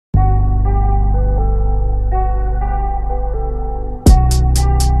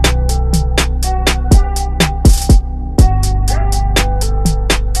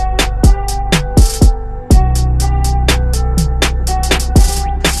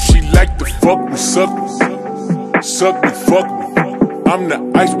fuck me, suck me. Suck me, fuck me. I'm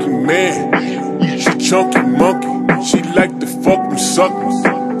the ice cream man. She chunky monkey. She like to fuck me, suck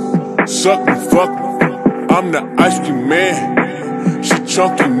me. Suck me, fuck me. I'm the ice cream man. She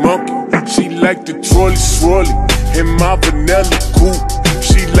chunky monkey. She like the twirly swirly in my vanilla coupe.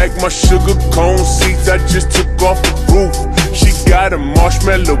 She like my sugar cone seeds I just took off the roof. She got a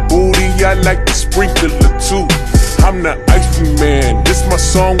marshmallow booty, I like the sprinkler too. I'm the ice cream man, this my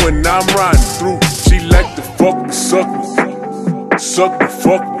song when I'm riding through. She like to fuck me, suck me. Suck me,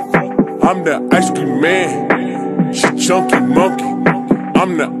 fuck me. I'm the ice cream man. She chunky monkey.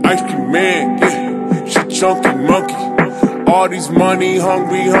 I'm the ice cream man, yeah. She chunky monkey. All these money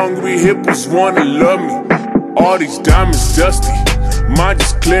hungry hippos wanna love me. All these diamonds dusty, mine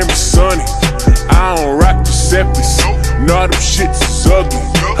just clear and sunny. I don't rock Giuseppes, no them shits is ugly.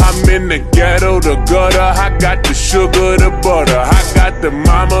 I'm in the ghetto, the gutter, I got the sugar, the butter. I got the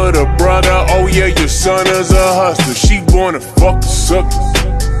mama, the brother, oh yeah, your son is a hustler. She wanna fuck the sucker,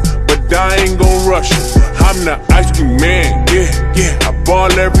 but I ain't gon' rush her. I'm the ice cream man, yeah, I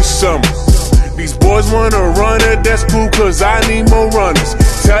ball every summer. These boys wanna run it, that's cool, cause I need more runners.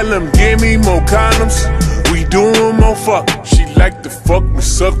 Tell them, give me more condoms, we doing more fucking. She like to fuck me,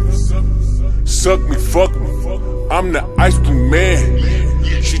 suck me. Suck me, fuck me. I'm the ice cream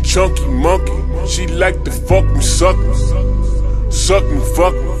man. She chunky monkey. She like to fuck me, suck me. Suck me,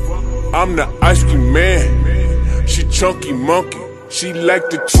 fuck me. I'm the ice cream man. She chunky monkey. She like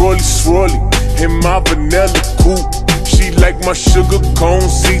the twirly swirly in my vanilla coupe. She like my sugar cone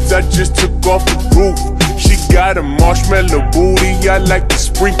seeds I just took off the roof. She got a marshmallow booty, I like the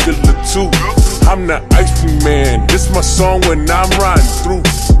sprinkler too. I'm the ice cream man, this my song when I'm riding through.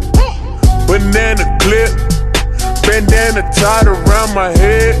 Banana clip, bandana tied around my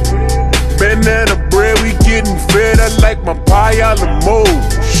head. Banana bread, we getting fed, I like my pie a la mode.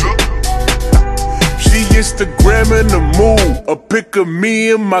 She Instagram in the mood, a pic of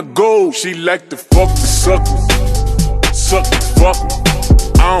me and my gold. She like to fuck me, suck me. Suck me, fuck me.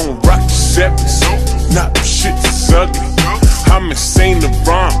 I don't rock Giuseppes, not them shits is ugly. I'm insane to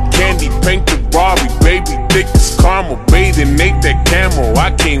rhyme, candy paint the Barbie, baby thick as caramel, bathing ate that camel.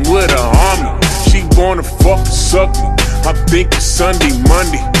 I came with a army. She wanna fuck suck me. I'm thinking Sunday,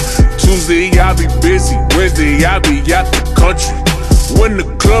 Monday, Tuesday I be busy, Wednesday I be out the country. When the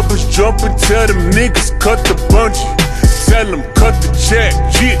club is jumping, tell them niggas cut the bungee. Tell them cut the check,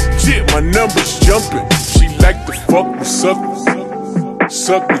 jit, my number's jumping. She like to fuck me, suck me.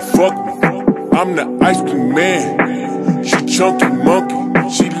 Suck me, fuck me. I'm the ice cream man. She chunky monkey.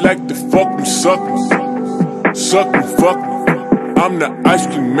 She like to fuck me, suck me. Suck me, fuck me. I'm the ice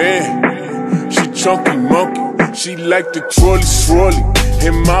cream man. She chunky monkey. She like the twirly swirly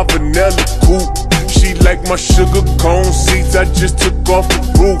in my vanilla coupe. She like my sugar cone seeds I just took off the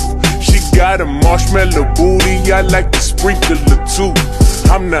roof. She got a marshmallow booty, I like the sprinkler too.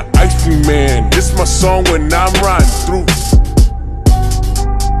 I'm the ice cream man, this my song when I'm riding through.